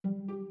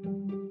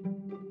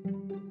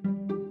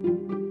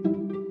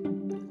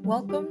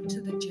Welcome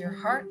to the Dear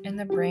Heart and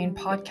the Brain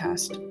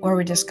podcast, where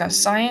we discuss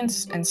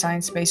science and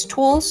science-based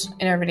tools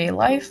in everyday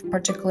life,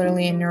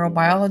 particularly in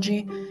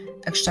neurobiology,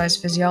 exercise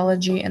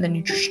physiology, and the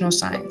nutritional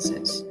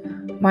sciences.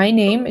 My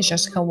name is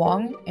Jessica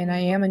Wong, and I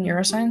am a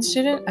neuroscience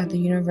student at the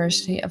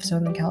University of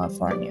Southern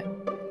California.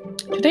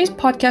 Today's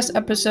podcast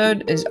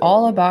episode is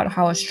all about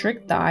how a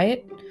strict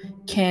diet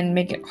can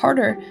make it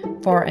harder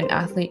for an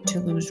athlete to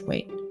lose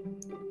weight.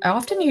 I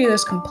often hear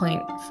this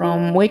complaint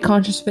from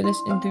weight-conscious fitness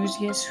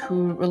enthusiasts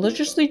who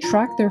religiously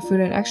track their food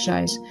and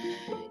exercise,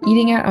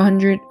 eating at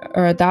 100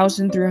 or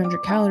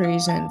 1,300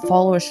 calories and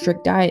follow a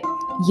strict diet,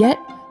 yet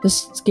the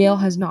scale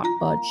has not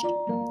budged.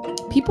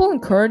 People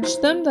encourage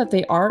them that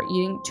they are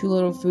eating too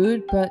little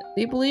food, but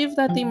they believe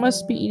that they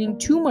must be eating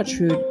too much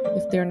food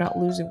if they're not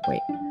losing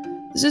weight.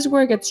 This is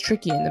where it gets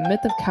tricky, and the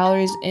myth of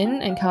calories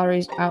in and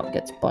calories out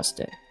gets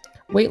busted.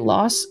 Weight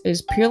loss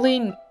is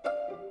purely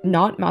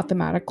not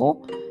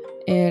mathematical,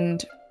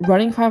 and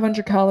running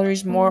 500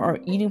 calories more or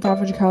eating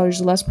 500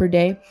 calories less per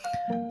day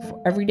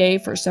every day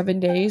for 7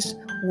 days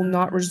will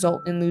not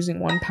result in losing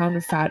 1 pound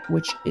of fat,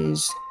 which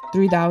is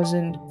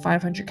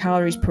 3,500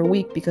 calories per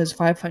week, because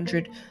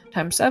 500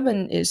 times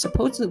 7 is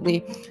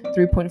supposedly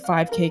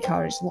 3.5k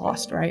calories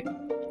lost, right?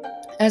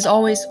 As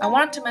always, I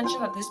wanted to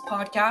mention that this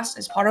podcast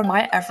is part of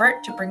my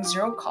effort to bring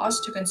zero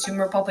cost to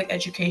consumer public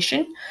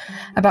education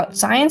about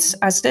science,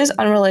 as it is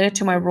unrelated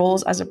to my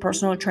roles as a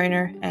personal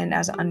trainer and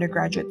as an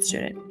undergraduate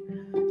student.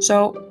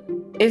 So,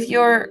 if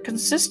you're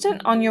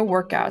consistent on your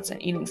workouts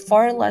and eating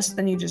far less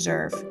than you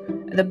deserve,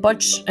 and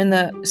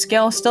the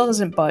scale still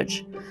doesn't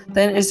budge,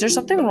 then is there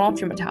something wrong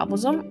with your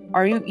metabolism?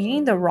 Are you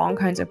eating the wrong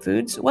kinds of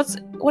foods?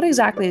 What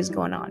exactly is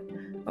going on?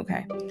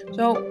 Okay,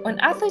 so when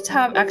athletes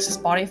have excess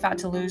body fat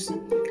to lose,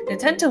 they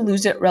tend to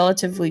lose it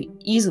relatively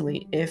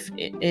easily if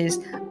it is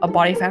a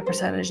body fat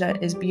percentage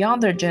that is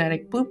beyond their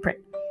genetic blueprint.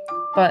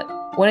 But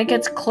when it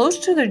gets close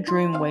to their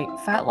dream weight,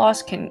 fat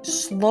loss can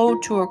slow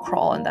to a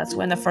crawl, and that's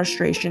when the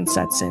frustration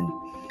sets in.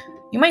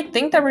 You might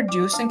think that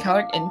reducing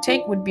caloric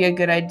intake would be a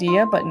good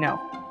idea, but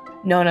no.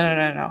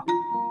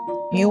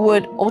 You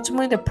would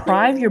ultimately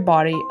deprive your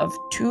body of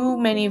too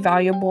many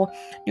valuable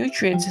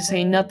nutrients, to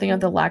say nothing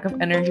of the lack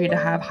of energy to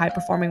have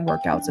high-performing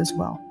workouts as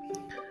well.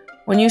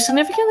 When you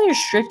significantly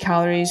restrict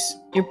calories,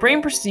 your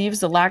brain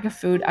perceives the lack of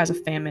food as a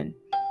famine,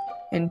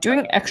 and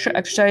doing extra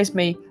exercise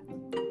might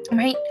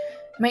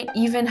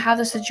even have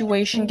the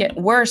situation get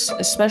worse,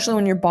 especially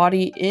when your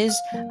body is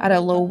at a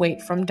low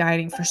weight from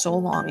dieting for so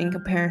long in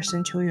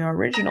comparison to your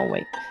original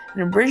weight,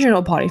 an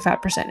original body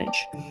fat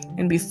percentage,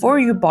 and before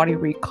you body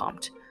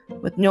recomped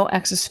with no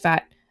excess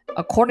fat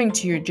according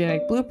to your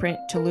genetic blueprint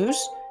to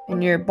lose,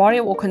 and your body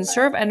will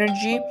conserve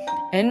energy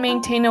and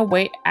maintain a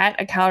weight at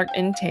a caloric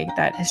intake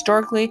that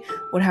historically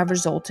would have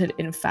resulted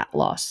in fat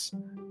loss.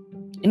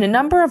 In a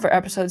number of our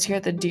episodes here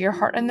at the Dear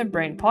Heart and the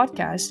Brain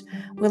podcast,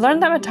 we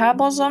learned that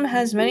metabolism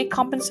has many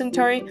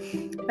compensatory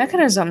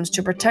mechanisms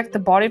to protect the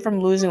body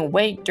from losing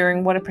weight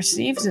during what it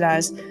perceives it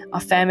as a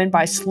famine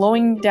by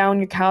slowing down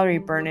your calorie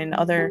burn in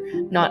other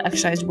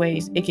non-exercise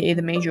ways, aka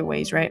the major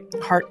ways, right?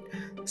 Heart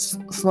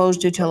slows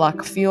due to a lack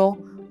of fuel,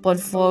 blood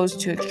flows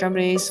to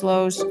extremities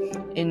slows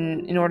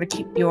in order to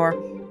keep your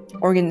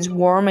organs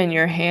warm, and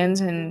your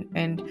hands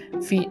and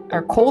feet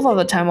are cold all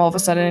the time all of a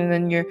sudden, and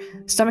then your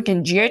stomach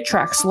and GI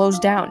tract slows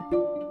down,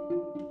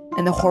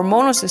 and the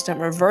hormonal system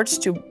reverts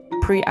to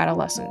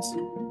pre-adolescence.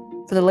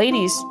 For the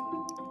ladies,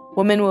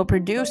 women will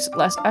produce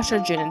less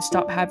estrogen and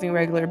stop having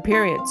regular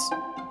periods.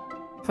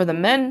 For the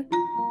men,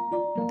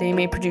 they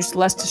may produce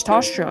less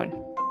testosterone.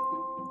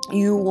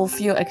 You will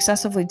feel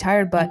excessively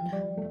tired, but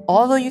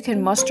although you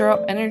can muster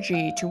up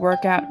energy to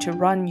work out, to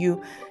run,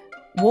 you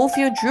will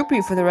feel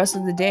droopy for the rest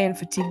of the day, and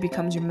fatigue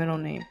becomes your middle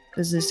name.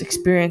 Does this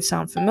experience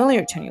sound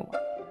familiar to anyone?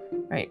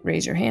 Right?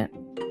 Raise your hand.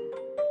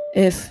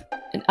 If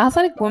an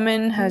athletic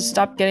woman has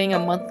stopped getting a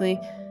monthly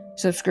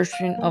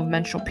subscription of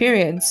menstrual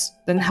periods,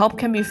 then help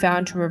can be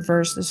found to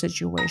reverse the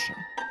situation.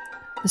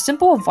 The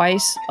simple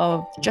advice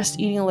of just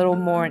eating a little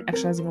more and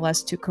exercising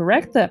less to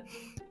correct the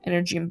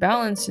energy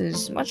imbalance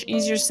is much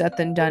easier said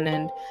than done,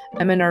 and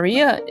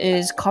amenorrhea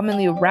is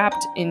commonly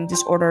wrapped in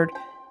disordered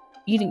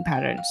eating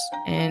patterns,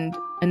 and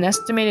an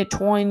estimated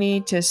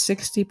 20 to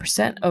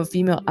 60% of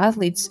female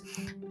athletes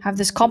have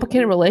this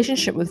complicated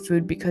relationship with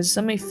food, because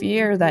some may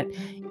fear that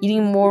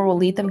eating more will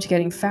lead them to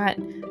getting fat,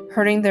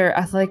 hurting their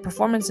athletic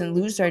performance, and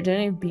lose their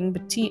identity of being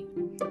petite.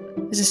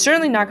 This is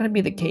certainly not going to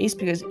be the case,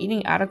 because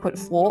eating adequate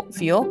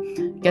fuel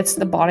gets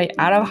the body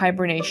out of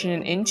hibernation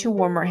and into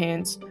warmer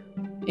hands,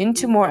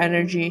 into more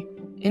energy,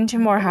 into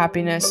more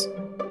happiness,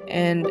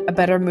 and a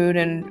better mood,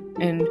 and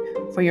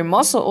for your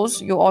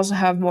muscles, you'll also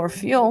have more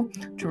fuel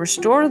to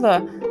restore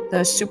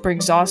the super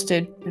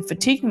exhausted and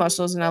fatigued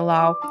muscles and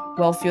allow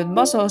well-fueled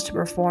muscles to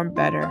perform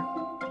better.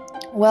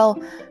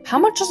 Well, how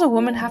much does a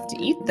woman have to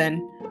eat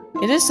then?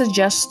 It is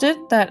suggested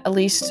that at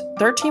least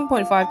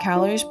 13.5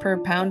 calories per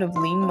pound of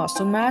lean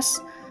muscle mass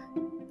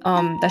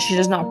that she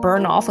does not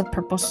burn off with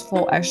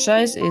purposeful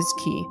exercise is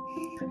key.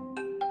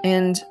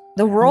 And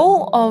the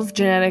role of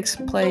genetics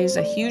plays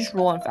a huge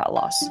role in fat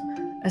loss,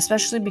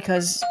 especially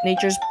because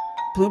nature's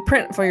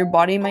blueprint for your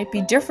body might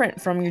be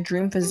different from your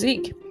dream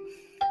physique.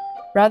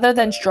 Rather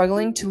than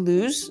struggling to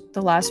lose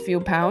the last few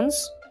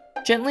pounds,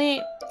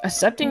 gently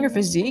accepting your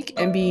physique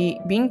and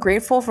being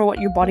grateful for what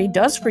your body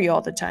does for you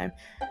all the time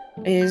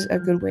is a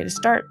good way to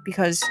start,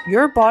 because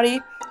your body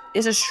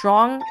is a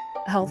strong,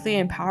 healthy,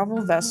 and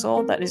powerful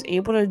vessel that is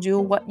able to do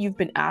what you've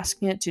been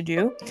asking it to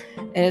do,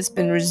 and it's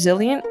been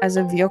resilient as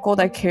a vehicle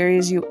that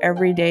carries you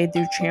every day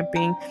through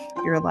championing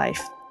your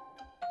life.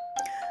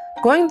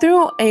 Going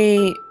through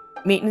a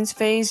maintenance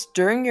phase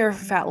during your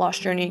fat loss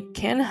journey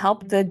can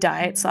help the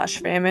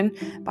diet/famine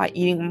by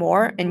eating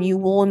more, and you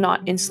will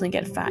not instantly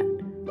get fat.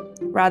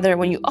 Rather,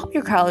 when you up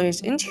your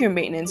calories into your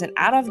maintenance and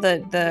out of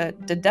the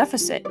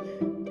deficit,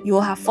 you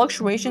will have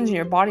fluctuations in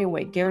your body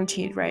weight,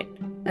 guaranteed, right?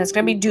 And it's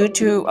going to be due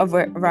to a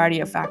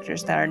variety of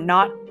factors that are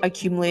not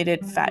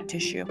accumulated fat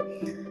tissue.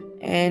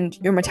 And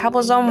your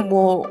metabolism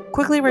will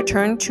quickly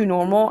return to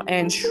normal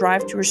and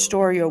strive to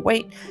restore your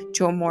weight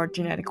to a more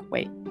genetic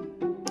weight.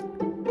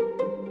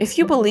 If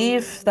you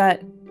believe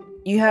that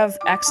you have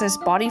excess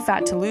body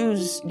fat to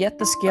lose, yet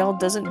the scale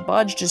doesn't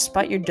budge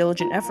despite your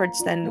diligent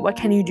efforts, then what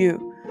can you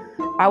do?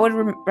 I would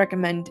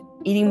recommend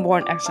eating more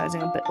and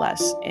exercising a bit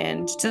less.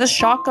 And to the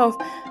shock of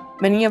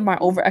many of my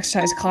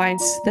over-exercised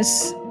clients,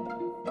 this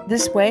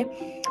way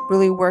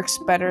really works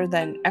better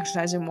than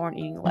exercising more and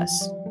eating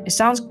less. It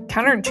sounds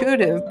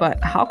counterintuitive,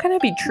 but how can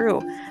it be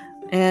true?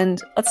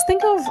 And let's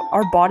think of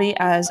our body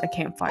as a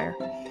campfire.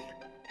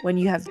 When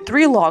you have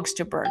 3 logs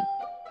to burn,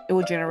 it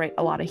will generate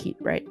a lot of heat,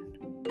 right?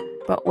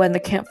 But when the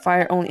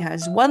campfire only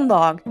has 1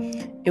 log,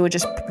 it would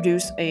just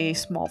produce a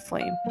small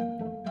flame.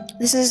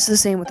 This is the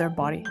same with our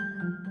body.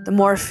 The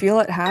more fuel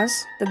it has,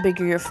 the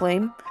bigger your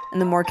flame,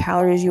 and the more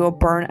calories you will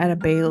burn at a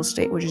basal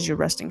state, which is your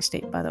resting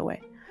state, by the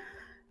way.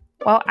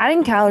 While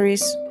adding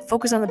calories,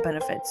 focus on the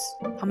benefits,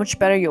 how much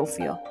better you'll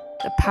feel,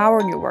 the power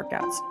in your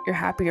workouts, your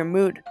happier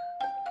mood,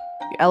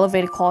 your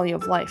elevated quality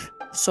of life,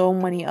 so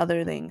many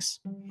other things.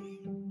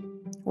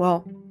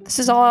 Well, this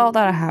is all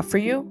that I have for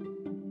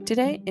you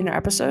today in our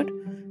episode.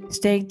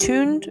 Stay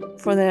tuned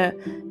for the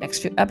next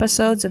few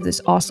episodes of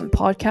this awesome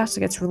podcast that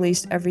gets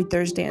released every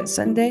Thursday and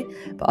Sunday.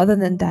 But other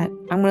than that,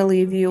 I'm going to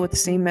leave you with the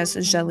same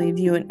message that I leave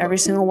you in every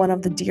single one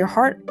of the Dear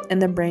Heart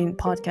and the Brain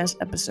podcast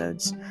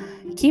episodes.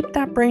 Keep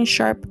that brain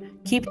sharp,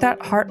 keep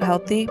that heart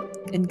healthy,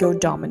 and go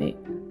dominate.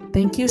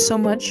 Thank you so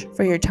much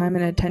for your time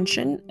and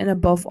attention, and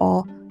above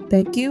all,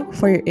 thank you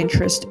for your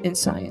interest in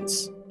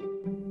science.